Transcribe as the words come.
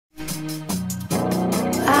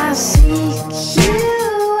I'll seek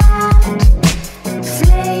you out,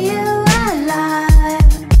 flay you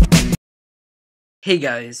alive. Hey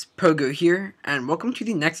guys, Pogo here, and welcome to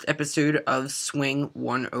the next episode of Swing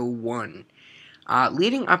 101.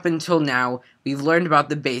 Leading up until now, we've learned about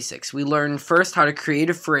the basics. We learned first how to create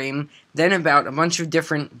a frame, then about a bunch of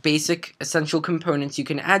different basic essential components you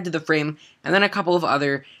can add to the frame, and then a couple of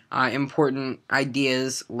other important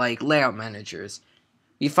ideas like layout managers.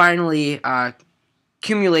 We finally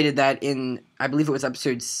accumulated that in, I believe it was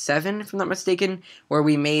episode 7, if I'm not mistaken, where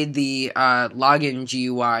we made the login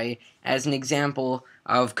GUI as an example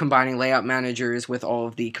of combining layout managers with all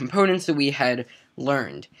of the components that we had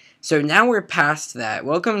learned. So now we're past that.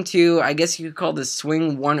 Welcome to, I guess you could call this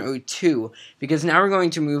Swing 102, because now we're going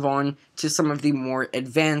to move on to some of the more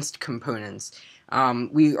advanced components.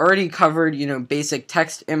 We already covered, basic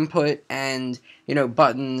text input and,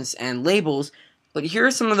 buttons and labels, but here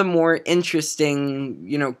are some of the more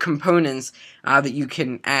interesting, components that you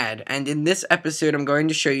can add. And in this episode, I'm going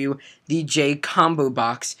to show you the J combo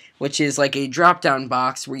box, which is like a drop-down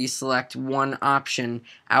box where you select one option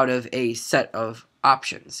out of a set of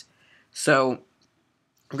options. So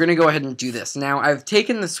we're going to go ahead and do this. Now, I've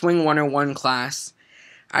taken the Swing 101 class,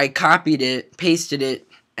 I copied it, pasted it,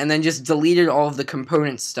 and then just deleted all of the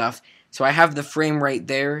component stuff. So I have the frame right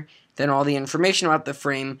there, then all the information about the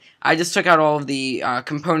frame. I just took out all of the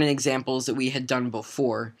component examples that we had done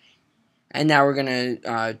before, and now we're going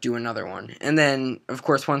to do another one. And then, of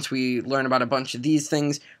course, once we learn about a bunch of these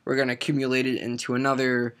things, we're going to accumulate it into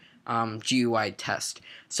another GUI test.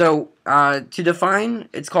 So to define,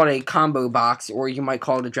 it's called a combo box, or you might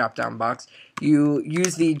call it a drop-down box. You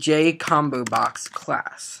use the J combo box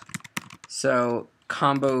class. So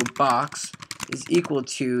combo box is equal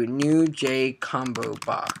to new J combo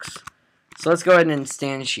box. So let's go ahead and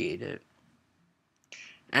instantiate it.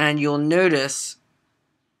 And you'll notice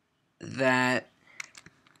that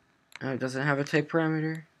it doesn't have a type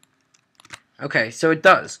parameter. Okay, so it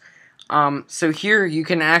does. So here you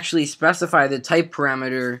can actually specify the type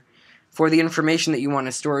parameter for the information that you want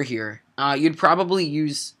to store here. You'd probably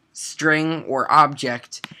use string or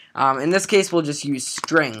object. In this case, we'll just use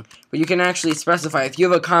string. But you can actually specify, if you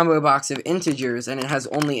have a combo box of integers and it has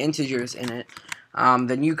only integers in it,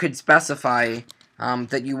 then you could specify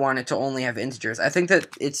that you want it to only have integers. I think that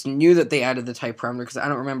it's new that they added the type parameter because I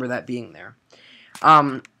don't remember that being there.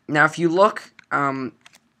 Now, if you look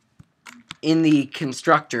in the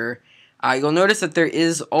constructor, you'll notice that there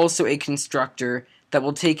is also a constructor that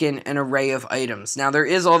will take in an array of items. Now, there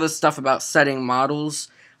is all this stuff about setting models,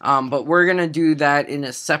 but we're going to do that in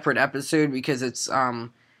a separate episode because it's,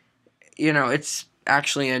 it's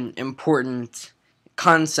actually an important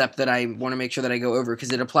concept that I want to make sure that I go over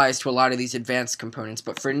because it applies to a lot of these advanced components.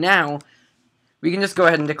 But for now, we can just go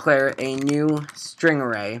ahead and declare a new string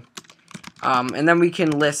array, and then we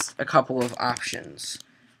can list a couple of options.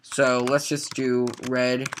 So let's just do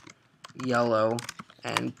red, yellow,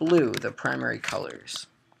 and blue, the primary colors.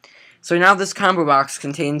 So now this combo box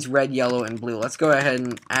contains red, yellow, and blue. Let's go ahead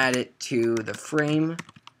and add it to the frame.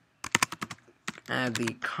 Add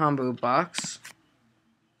the combo box.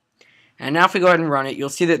 And now if we go ahead and run it, you'll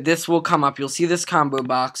see that this will come up. You'll see this combo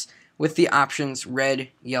box with the options red,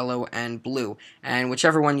 yellow, and blue. And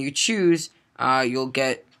whichever one you choose, you'll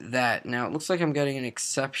get that. Now it looks like I'm getting an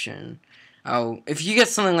exception. Oh, if you get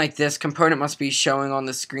something like this, component must be showing on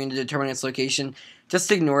the screen to determine its location.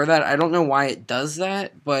 Just ignore that. I don't know why it does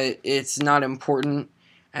that, but it's not important,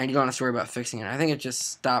 and you don't have to worry about fixing it. I think it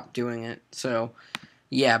just stopped doing it. So,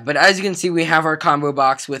 yeah, but as you can see, we have our combo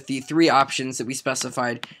box with the 3 options that we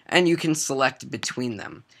specified, and you can select between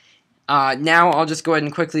them. Now I'll just go ahead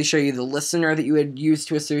and quickly show you the listener that you would use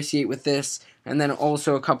to associate with this, and then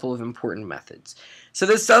also a couple of important methods. So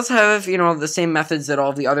this does have, the same methods that all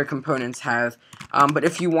of the other components have, but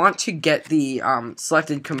if you want to get the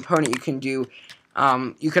selected component, you can do,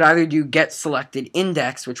 you could either do get selected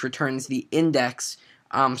index, which returns the index,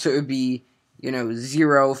 so it would be,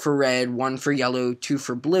 0 for red, 1 for yellow, 2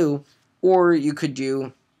 for blue, or you could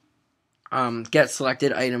do get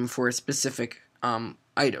selected item for a specific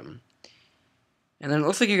item. And then it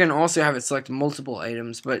looks like you can also have it select multiple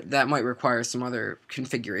items, but that might require some other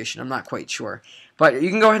configuration. I'm not quite sure. But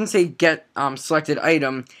you can go ahead and say get selected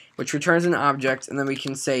item, which returns an object, and then we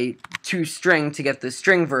can say toString to get the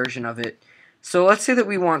string version of it. So let's say that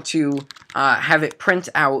we want to have it print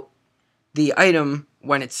out the item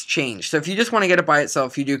when it's changed. So if you just want to get it by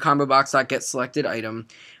itself, you do combo box.getSelectedItem.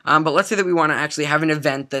 But let's say that we want to actually have an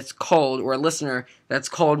event that's called, or a listener that's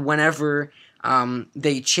called whenever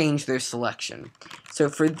they change their selection. So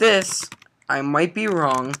for this, I might be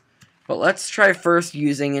wrong, but let's try first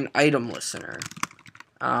using an item listener.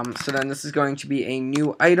 So then this is going to be a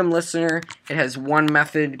new item listener. It has one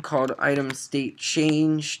method called item state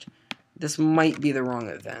changed. This might be the wrong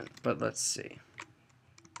event, but let's see.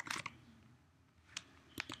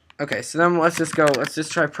 Okay, so then let's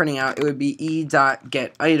just try printing out. It would be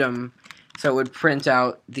e.getItem, so it would print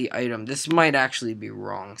out the item. This might actually be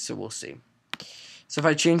wrong, so we'll see. So if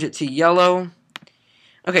I change it to yellow,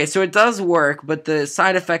 okay, so it does work, but the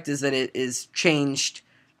side effect is that it is changed.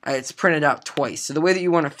 It's printed out twice. So the way that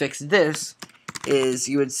you want to fix this is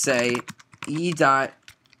you would say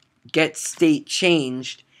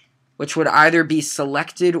e.getStateChanged, which would either be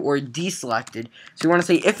selected or deselected. So you want to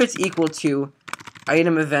say if it's equal to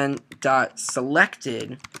item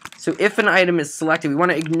event.selected. So if an item is selected, we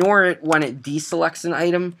want to ignore it when it deselects an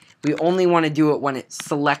item. We only want to do it when it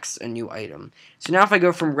selects a new item. So now if I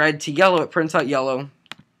go from red to yellow, it prints out yellow,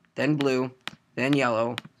 then blue, then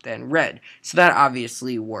yellow, then red. So that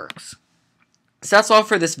obviously works. So that's all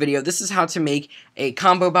for this video. This is how to make a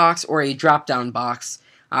combo box or a drop-down box.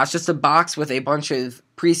 It's just a box with a bunch of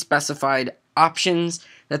pre-specified options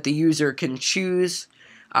that the user can choose.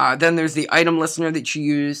 Then there's the item listener that you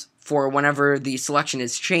use for whenever the selection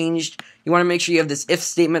is changed. You want to make sure you have this if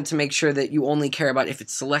statement to make sure that you only care about if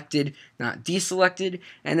it's selected, not deselected.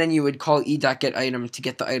 And then you would call e.getItem to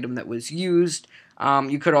get the item that was used.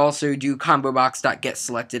 You could also do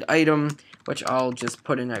combobox.getSelectedItem, which I'll just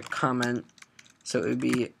put in a comment. So it would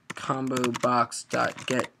be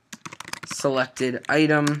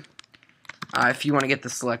combobox.getSelectedItem if you want to get the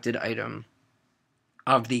selected item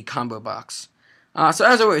of the combo box. So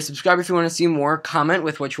as always, subscribe if you want to see more, comment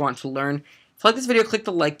with what you want to learn. If you like this video, click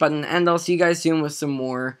the like button, and I'll see you guys soon with some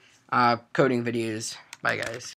more coding videos. Bye, guys.